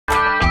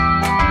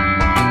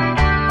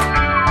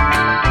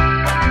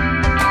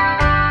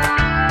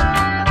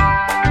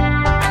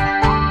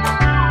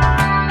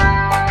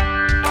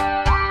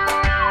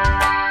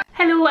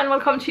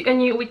to a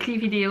new weekly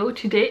video.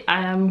 Today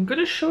I am going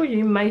to show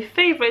you my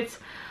favorites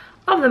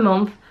of the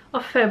month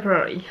of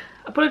February.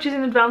 Apologies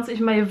in advance if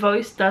my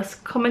voice does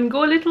come and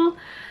go a little.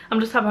 I'm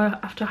just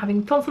after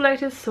having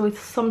tonsillitis, so it's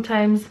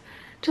sometimes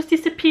just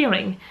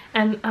disappearing,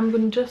 and I'm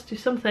going to just do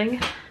something.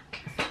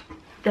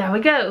 There we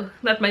go,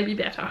 that might be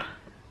better.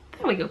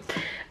 There we go.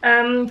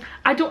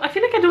 I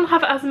feel like I don't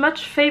have as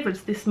much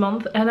favorites this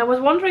month, and I was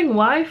wondering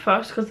why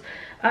first, because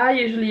I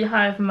usually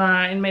have in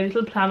my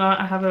little planner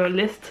I have a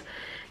list,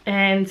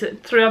 and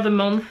throughout the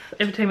month,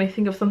 every time I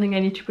think of something I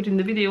need to put in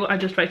the video, I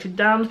just write it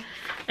down.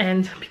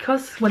 And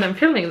because when I'm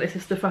filming this,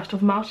 it's the 1st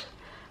of March,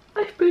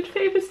 I've put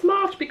favorites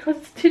March because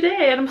it's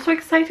today and I'm so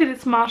excited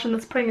it's March and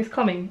the spring is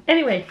coming.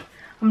 Anyway,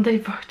 I'm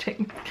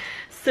diverting.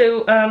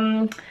 So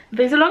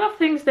there's a lot of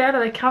things there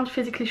that I can't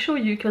physically show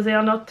you because they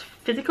are not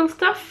physical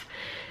stuff.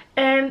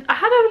 And I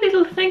had a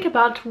little think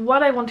about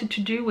what I wanted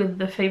to do with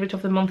the favorite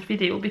of the month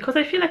video, because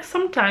I feel like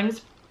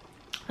sometimes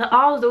there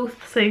are those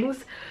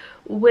things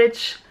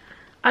which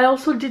I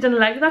also didn't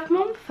like that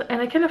month, and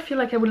I kind of feel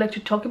like I would like to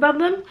talk about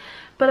them,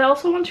 but I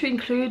also want to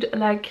include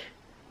like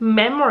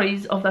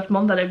memories of that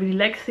month that I really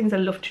like, things I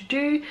love to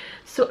do.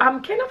 So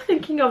I'm kind of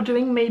thinking of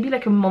doing maybe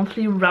like a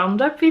monthly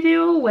roundup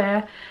video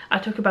where I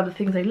talk about the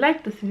things I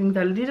liked, the things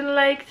I didn't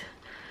like,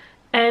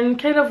 and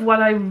kind of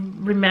what I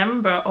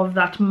remember of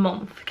that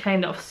month,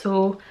 kind of.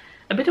 So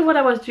a bit of what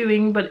I was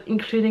doing, but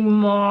including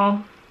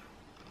more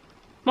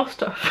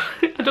stuff.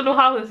 I don't know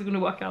how this is going to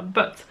work out,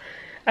 but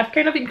I've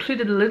kind of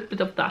included a little bit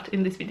of that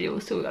in this video,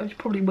 so you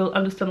probably will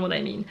understand what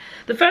I mean.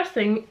 The first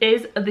thing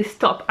is this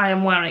top I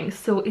am wearing.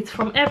 So it's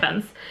from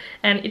Evans,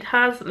 and it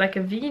has like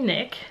a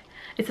V-neck.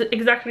 It's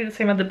exactly the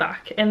same at the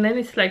back, and then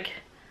it's like,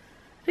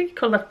 I think you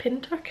call that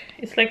pin tuck.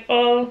 It's like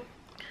all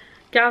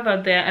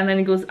gathered there, and then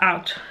it goes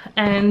out.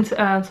 And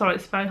sorry,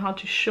 it's very hard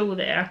to show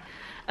there.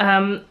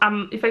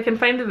 If I can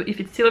find it, if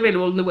it's still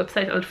available on the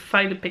website, I'll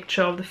find a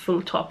picture of the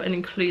full top and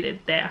include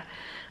it there.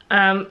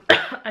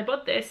 I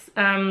bought this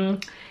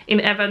in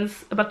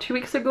Evans about 2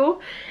 weeks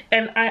ago,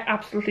 and I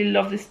absolutely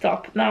love this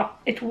top. Now,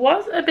 it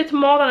was a bit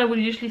more than I would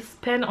usually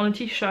spend on a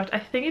t-shirt. I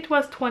think it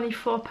was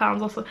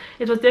 £24 or so.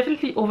 It was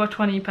definitely over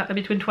 20,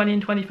 between 20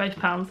 and 25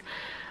 pounds.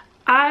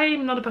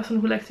 I'm not a person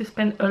who likes to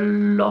spend a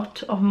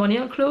lot of money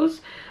on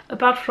clothes,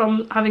 apart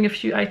from having a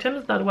few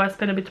items that where I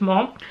spend a bit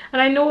more.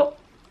 And I know,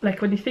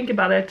 like, when you think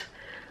about it,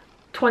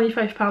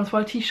 £25 for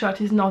a t-shirt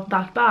is not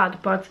that bad,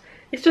 but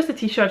it's just a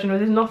t-shirt, you know,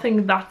 there's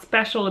nothing that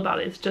special about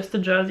it. It's just a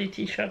jersey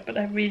t-shirt, but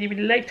I really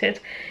liked it.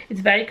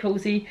 It's very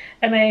cozy,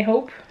 and I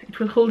hope it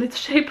will hold its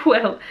shape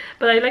well,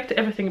 but I liked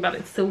everything about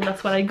it, so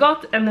that's what I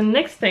got. And the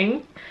next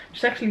thing, which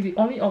is actually the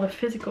only other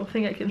physical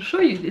thing I can show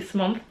you this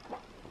month,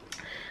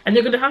 and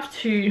you're gonna have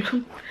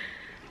to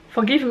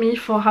forgive me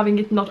for having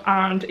it not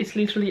ironed. It's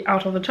literally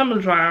out of the tumble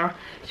dryer.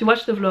 If you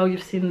watch the vlog,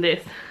 you've seen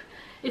this.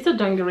 It's a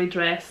dungaree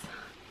dress.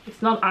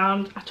 It's not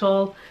ironed at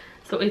all,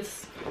 so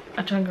it's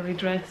a dungaree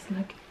dress,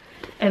 like.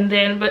 And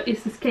then, but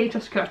it's a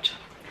skater skirt.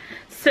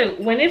 So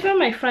whenever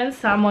my friend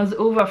Sam was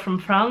over from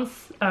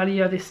France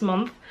earlier this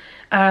month,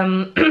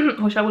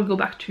 which I will go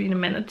back to in a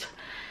minute,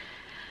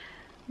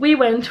 we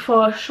went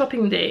for a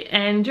shopping day,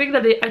 and during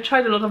that day I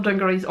tried a lot of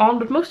dungarees on,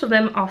 but most of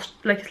them are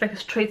like, it's like a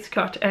straight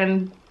skirt.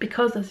 And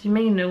because, as you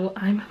may know,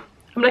 I'm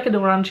like an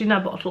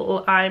Orangina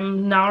bottle.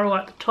 I'm narrow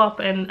at the top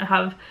and I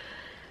have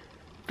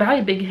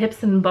very big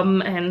hips and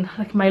bum, and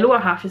like my lower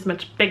half is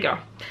much bigger.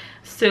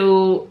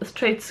 So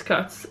straight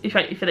skirts, if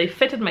they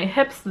fitted my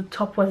hips, the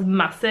top was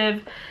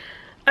massive.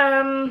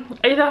 I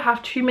either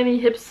have too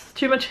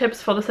much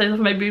hips for the size of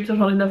my boobs, or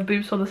not enough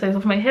boobs for the size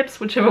of my hips,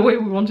 whichever way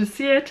we want to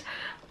see it,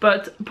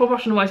 but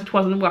proportion wise it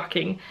wasn't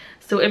working.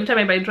 So every time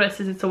I buy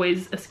dresses, it's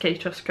always a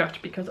skater skirt,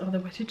 because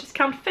otherwise it just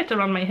can't fit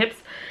around my hips,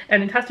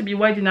 and it has to be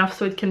wide enough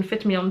so it can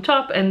fit me on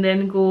top and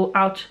then go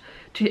out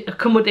to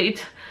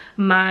accommodate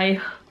my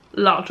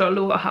larger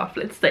lower half,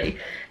 let's say.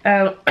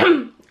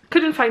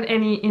 Couldn't find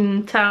any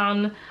in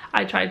town.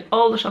 I tried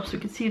all the shops we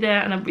could see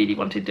there, and I really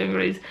wanted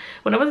dungarees.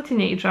 When I was a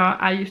teenager,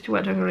 I used to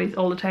wear dungarees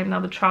all the time. Now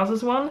the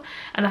trousers one,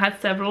 and I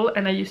had several,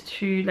 and I used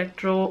to like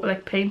draw,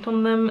 like paint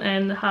on them,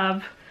 and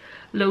have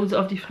loads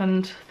of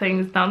different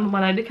things done.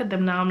 When I look at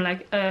them now, I'm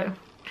like, that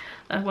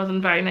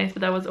wasn't very nice,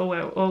 but I was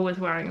always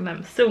wearing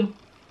them. So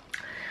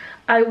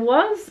I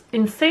was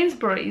in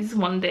Sainsbury's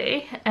one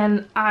day,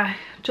 and I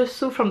just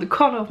saw from the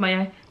corner of my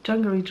eye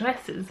dungaree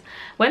dresses,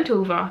 went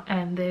over,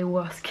 and they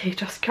were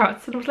skater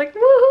skirts, and I was like,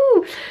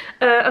 woohoo!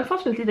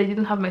 Unfortunately they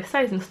didn't have my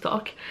size in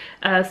stock,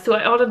 so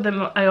I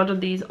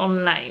ordered these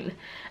online,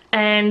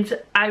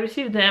 and I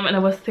received them, and I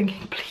was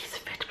thinking,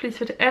 please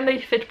fit, and they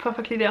fit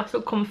perfectly. They are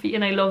so comfy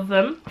and I love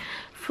them.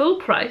 Full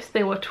price,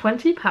 they were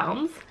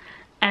 £20,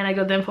 and I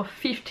got them for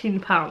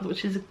 £15,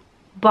 which is a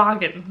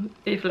bargain,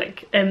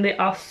 and they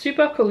are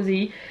super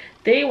cozy.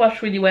 They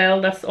wash really well.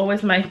 That's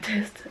always my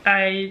test.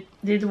 I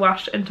did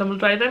wash and tumble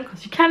dry them,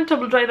 because you can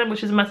tumble dry them,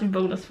 which is a massive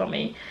bonus for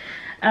me.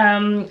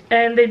 And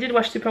they did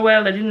wash super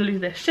well. They didn't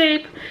lose their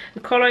shape. The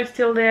color is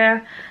still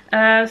there.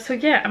 So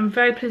yeah, I'm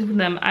very pleased with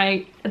them.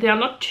 They are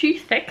not too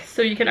thick,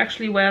 so you can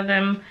actually wear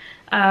them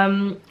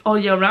all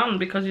year round,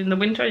 because in the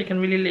winter you can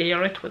really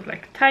layer it with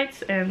like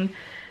tights and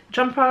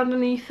jumper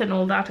underneath and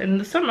all that. And in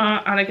the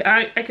summer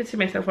I could see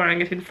myself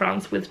wearing it in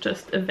France with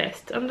just a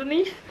vest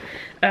underneath.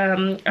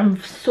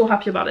 I'm so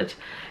happy about it.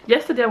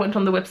 Yesterday I went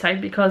on the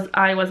website because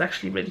I was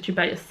actually ready to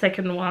buy a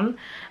second one,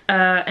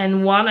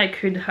 and one I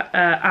could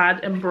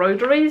add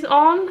embroideries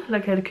on,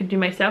 like I could do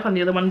myself, and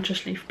the other one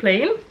just leave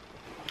plain.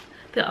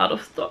 They're out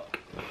of stock.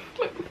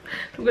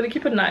 I'm gonna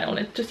keep an eye on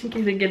it just in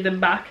case they get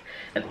them back,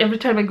 and every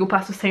time I go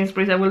past the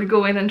Sainsbury's I will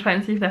go in and try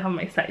and see if they have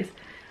my size.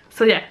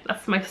 So yeah,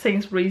 that's my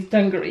Sainsbury's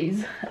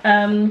dungarees.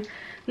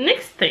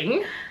 Next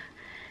thing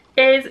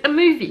is a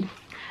movie,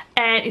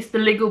 and it's the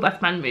Lego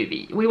Batman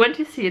movie. We went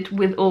to see it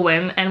with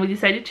Owen, and we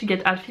decided to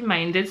get Alfie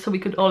minded so we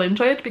could all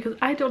enjoy it, because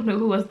I don't know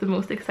who was the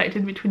most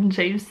excited between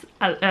James,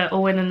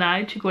 Owen and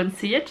I to go and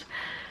see it.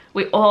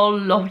 We all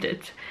loved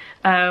it.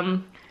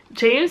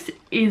 James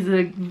is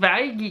a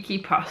very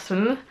geeky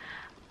person.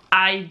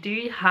 I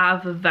do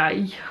have a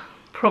very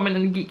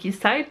prominent geeky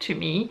side to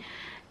me,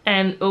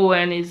 and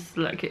Owen is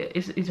like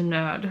is a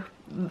nerd.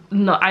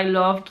 No, I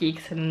love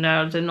geeks and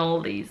nerds and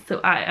all these, so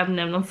I'm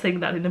not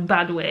saying that in a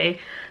bad way.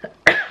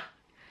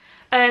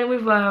 And we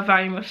were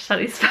very much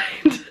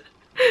satisfied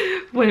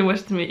when it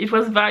was to me. It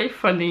was very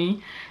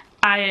funny.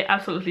 I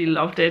absolutely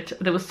loved it.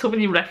 There were so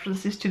many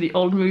references to the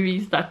old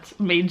movies that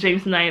made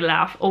James and I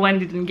laugh. Owen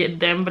didn't get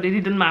them, but it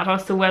didn't matter.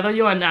 So whether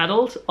you're an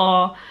adult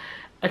or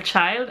a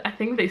child, I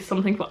think there's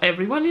something for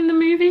everyone in the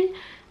movie,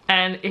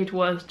 and it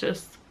was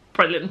just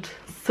brilliant.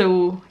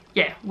 So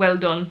yeah, well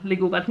done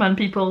Lego Batman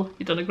people,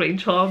 you've done a great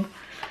job.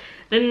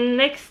 The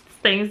next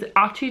things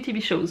are 2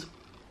 TV shows.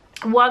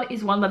 One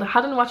is one that I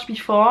hadn't watched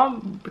before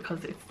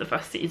because it's the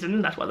first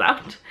season that was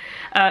out.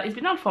 It's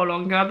been out for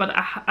longer, but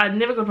I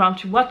never got around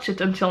to watch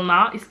it until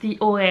now. It's the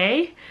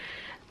OA.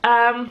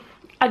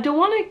 I don't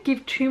want to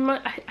give too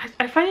much.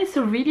 I find it's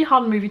a really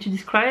hard movie to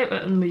describe.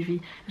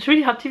 It's a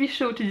really hard TV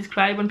show to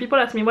describe. When people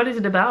ask me what is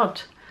it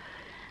about,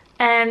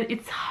 and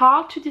it's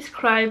hard to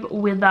describe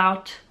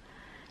without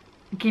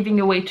giving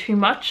away too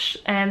much,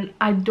 and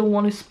I don't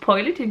want to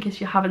spoil it in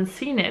case you haven't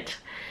seen it.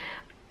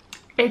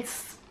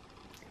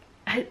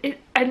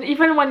 And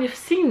even when you've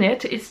seen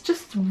it, it's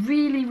just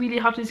really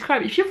hard to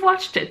describe. If you've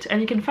watched it and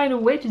you can find a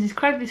way to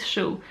describe this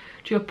show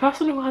to a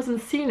person who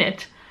hasn't seen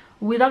it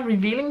without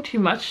revealing too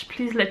much,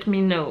 please let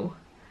me know.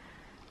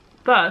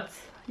 But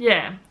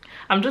yeah,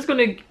 I'm just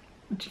gonna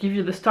give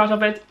you the start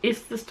of it.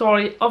 It's the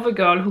story of a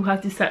girl who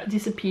has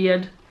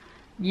disappeared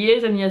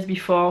years and years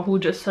before, who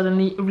just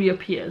suddenly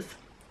reappears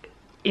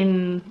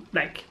in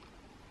like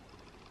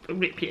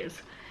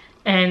reappears,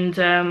 and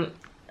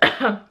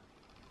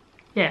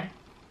yeah.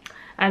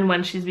 And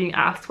when she's being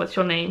asked what's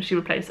your name, she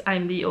replies,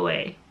 I'm the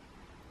OA.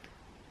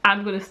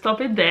 I'm gonna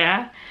stop it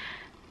there.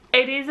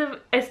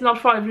 It's not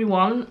for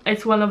everyone.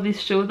 It's one of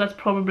these shows that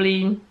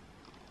probably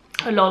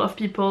a lot of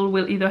people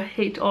will either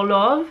hate or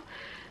love.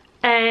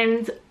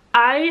 And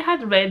I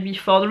had read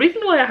before, the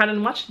reason why I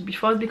hadn't watched it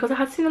before is because I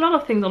had seen a lot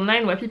of things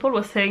online where people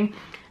were saying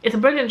it's a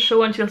brilliant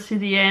show until you see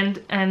the end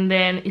and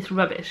then it's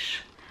rubbish.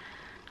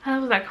 And I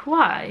was like,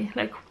 why?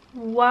 Like,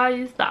 why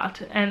is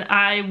that? And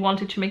I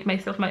wanted to make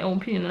myself my own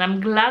opinion, and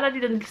I'm glad I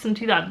didn't listen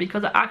to that,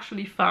 because I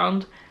actually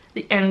found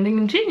the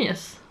ending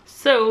genius.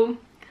 So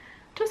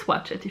just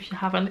watch it if you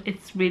haven't.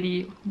 It's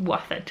really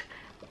worth it.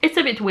 It's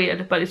a bit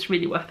weird, but it's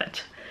really worth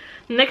it.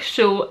 Next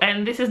show,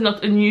 and this is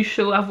not a new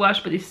show I've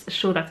watched, but it's a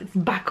show that it's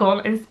back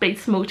on, and it's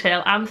Bates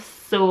Motel. I'm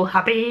so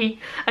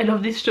happy. I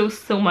love this show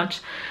so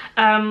much.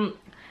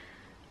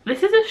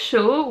 This is a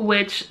show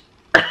which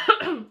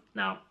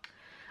now,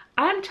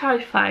 I'm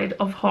terrified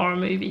of horror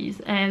movies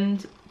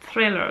and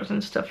thrillers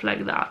and stuff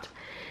like that,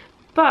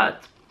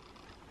 but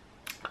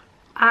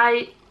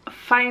I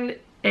find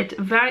it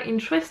very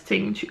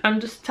interesting to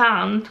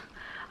understand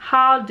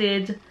how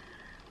did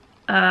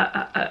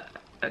a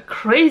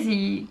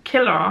crazy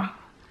killer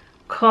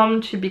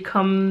come to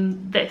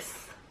become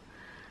this.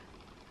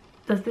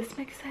 Does this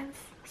make sense?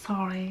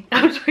 Sorry,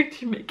 I'm trying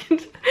to make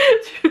it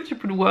to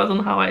put words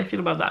on how I feel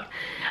about that.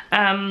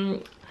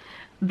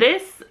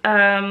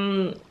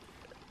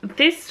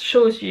 This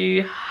shows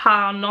you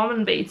how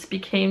Norman Bates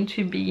became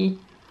to be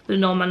the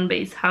Norman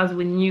Bates as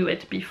we knew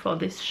it before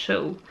this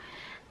show,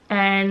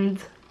 and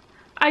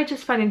I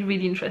just find it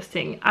really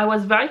interesting. I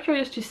was very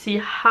curious to see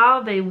how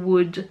they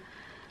would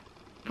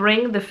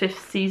bring the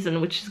 5th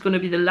season, which is going to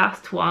be the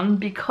last one,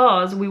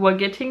 because we were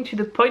getting to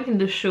the point in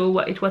the show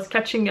where it was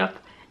catching up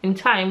in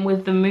time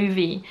with the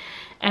movie,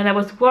 and I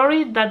was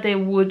worried that they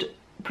would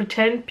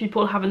pretend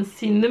people haven't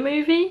seen the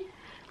movie.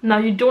 Now,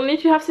 you don't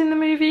need to have seen the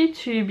movie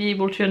to be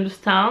able to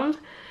understand,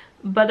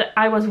 but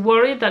I was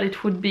worried that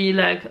it would be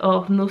like,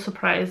 oh, no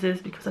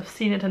surprises because I've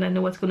seen it and I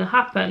know what's going to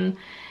happen.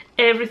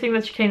 Everything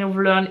that you kind of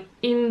learn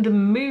in the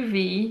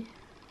movie,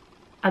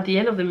 at the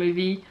end of the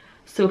movie,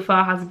 so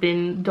far has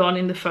been done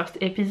in the first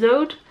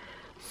episode.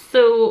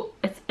 So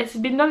it's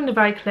been done in a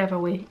very clever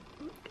way.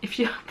 If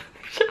you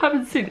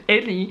haven't seen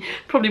any,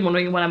 probably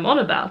wondering what I'm on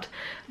about.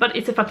 But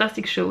it's a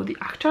fantastic show. The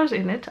actors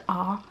in it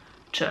are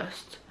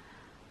just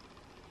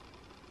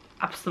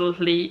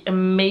absolutely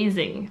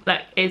amazing.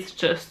 Like, it's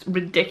just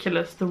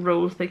ridiculous the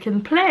roles they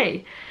can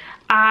play.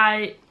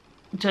 I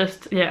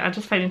just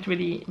find it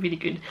really, really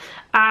good.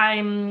 I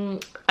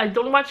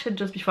don't watch it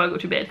just before I go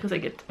to bed because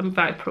I'm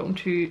very prone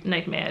to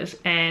nightmares,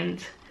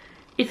 and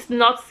it's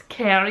not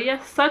scary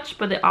as such,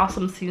 but there are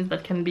some scenes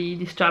that can be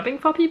disturbing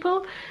for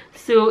people.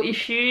 So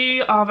if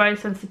you are very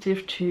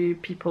sensitive to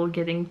people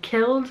getting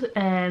killed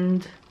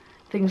and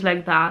things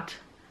like that,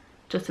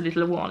 just a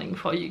little warning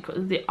for you,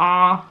 because there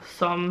are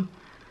some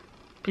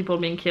people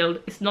being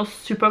killed. It's not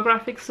super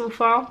graphic so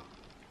far,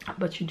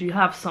 but you do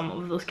have some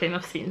of those kind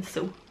of scenes,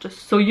 so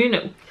just so you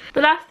know.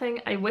 The last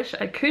thing I wish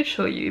I could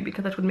show you,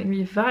 because that would make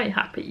me very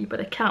happy, but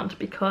I can't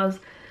because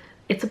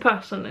it's a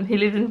person and he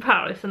lives in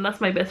Paris, and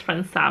that's my best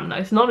friend Sam. Now,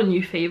 it's not a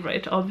new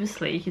favorite,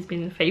 obviously. He's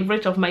been a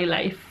favorite of my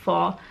life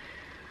for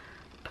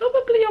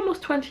probably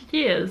almost 20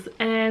 years.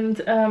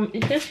 And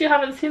in case you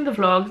haven't seen the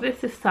vlog,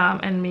 this is Sam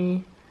and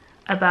me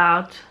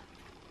about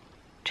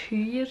 2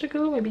 years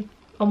ago, maybe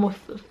almost,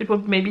 it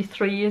was maybe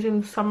 3 years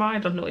in the summer, I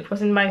don't know. It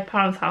was in my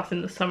parents' house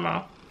in the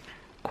summer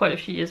quite a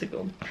few years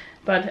ago.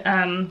 But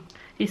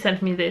he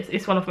sent me this.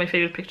 It's one of my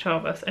favorite pictures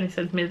of us, and he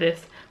sent me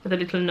this with a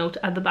little note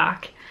at the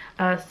back.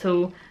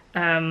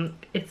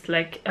 It's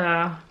like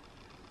a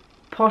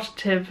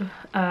positive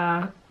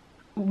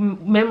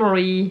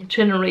memory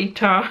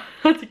generator,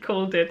 as he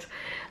called it,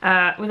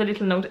 with a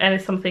little note, and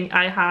it's something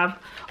I have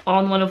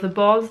on one of the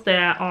boards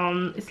there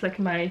on, it's like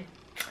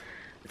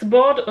it's a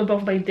board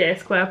above my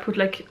desk where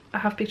I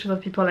have pictures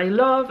of people I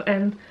love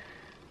and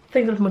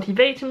things that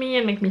motivate me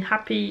and make me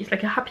happy. It's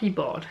like a happy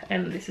board,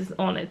 and this is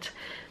on it,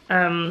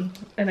 and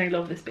I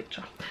love this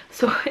picture.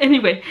 So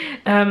anyway,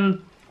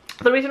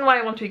 the reason why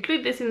I want to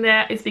include this in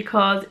there is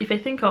because if I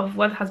think of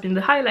what has been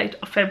the highlight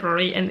of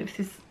February, and this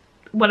is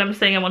what I'm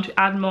saying, I want to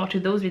add more to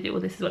those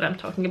videos, this is what I'm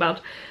talking about.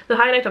 The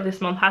highlight of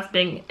this month has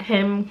been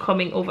him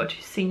coming over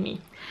to see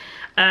me.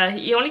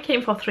 He only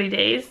came for 3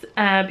 days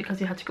because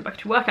he had to go back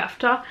to work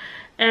after,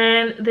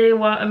 and they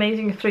were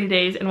amazing 3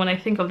 days. And when I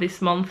think of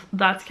this month,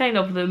 that's kind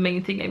of the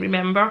main thing I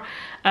remember.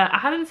 I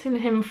hadn't seen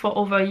him for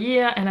over a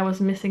year, and I was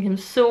missing him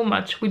so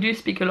much. We do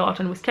speak a lot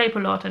and we Skype a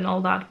lot and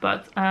all that,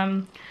 but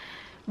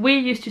we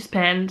used to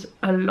spend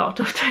a lot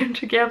of time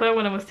together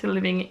when I was still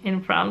living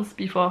in France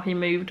before he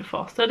moved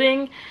for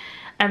studying,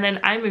 and then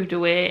I moved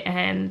away.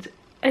 And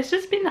it's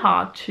just been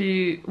hard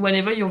to,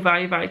 whenever you're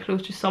very, very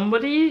close to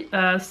somebody,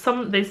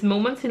 there's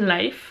moments in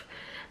life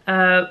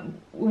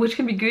which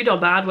can be good or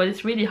bad, but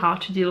it's really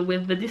hard to deal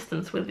with the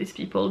distance with these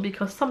people,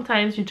 because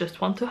sometimes you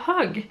just want to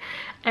hug,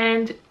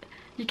 and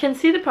you can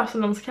see the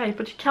person on Skype,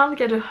 but you can't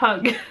get a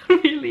hug,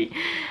 really.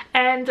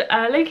 And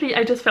lately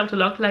I just felt a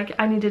lot like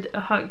I needed a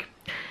hug.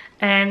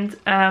 And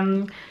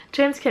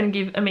James can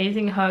give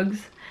amazing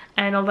hugs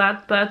and all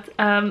that, but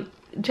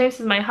James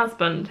is my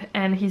husband,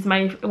 and he's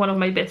one of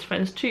my best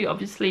friends too,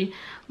 obviously.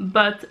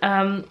 But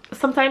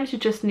sometimes you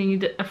just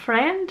need a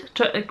friend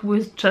who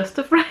is just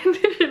a friend,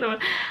 you know.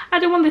 I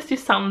don't want this to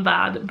sound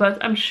bad,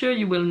 but I'm sure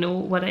you will know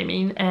what I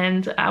mean.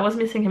 And I was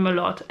missing him a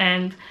lot,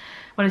 and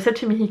when he said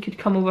to me he could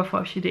come over for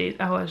a few days,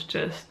 I was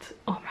just,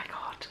 oh my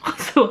god, I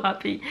was so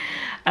happy.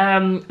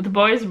 The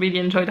boys really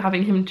enjoyed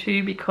having him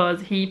too,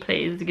 because he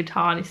plays the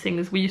guitar and he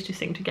sings. We used to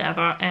sing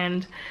together,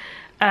 and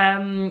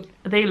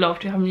they love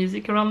to have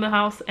music around the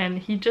house, and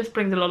he just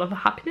brings a lot of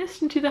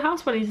happiness into the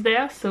house when he's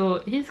there.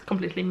 So he's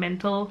completely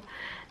mental,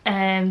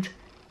 and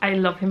I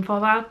love him for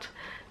that.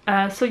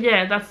 So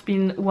yeah, that's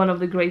been one of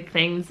the great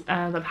things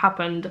that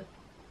happened.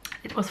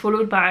 It was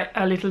followed by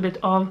a little bit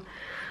of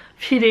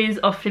few days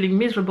of feeling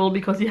miserable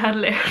because he had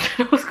left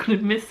and I was going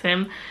to miss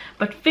him,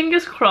 but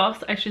fingers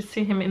crossed I should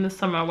see him in the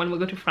summer when we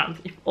go to France,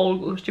 if all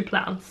goes to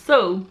plan.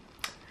 So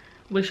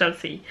we shall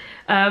see.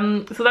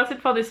 So that's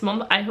it for this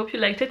month. I hope you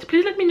liked it.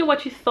 Please let me know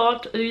what you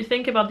thought, you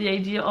think about the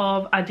idea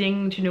of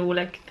adding, you know,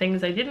 like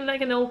things I didn't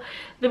like and all.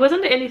 There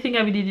wasn't anything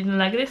I really didn't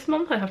like this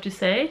month, I have to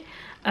say.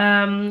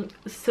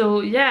 So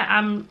yeah,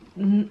 I'm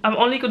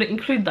only going to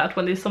include that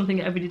when there's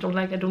something I really don't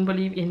like. I don't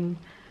believe in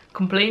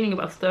complaining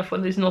about stuff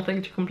when there's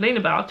nothing to complain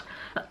about.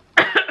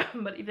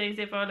 But if there's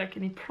ever like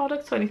any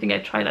products or anything I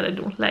try that I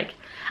don't like,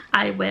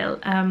 I will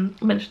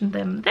mention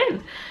them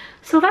then.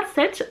 So that's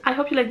it. I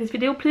hope you like this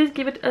video. Please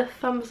give it a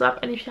thumbs up,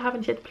 and if you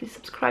haven't yet, please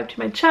subscribe to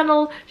my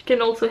channel. You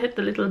can also hit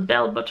the little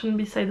bell button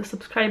beside the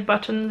subscribe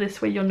button.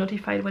 This way you're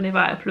notified whenever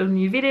I upload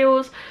new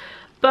videos.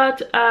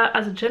 But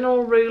as a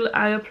general rule,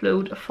 I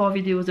upload 4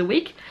 videos a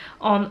week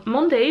on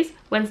Mondays,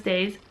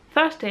 Wednesdays,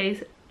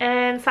 Thursdays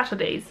and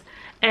Saturdays.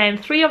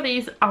 And 3 of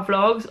these are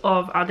vlogs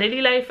of our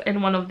daily life,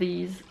 and 1 of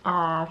these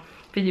are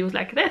videos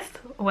like this,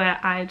 where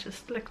I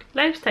just like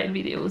lifestyle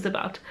videos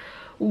about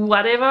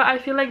whatever I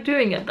feel like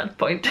doing at that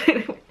point.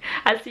 Anyway,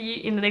 I'll see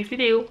you in the next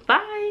video.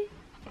 Bye!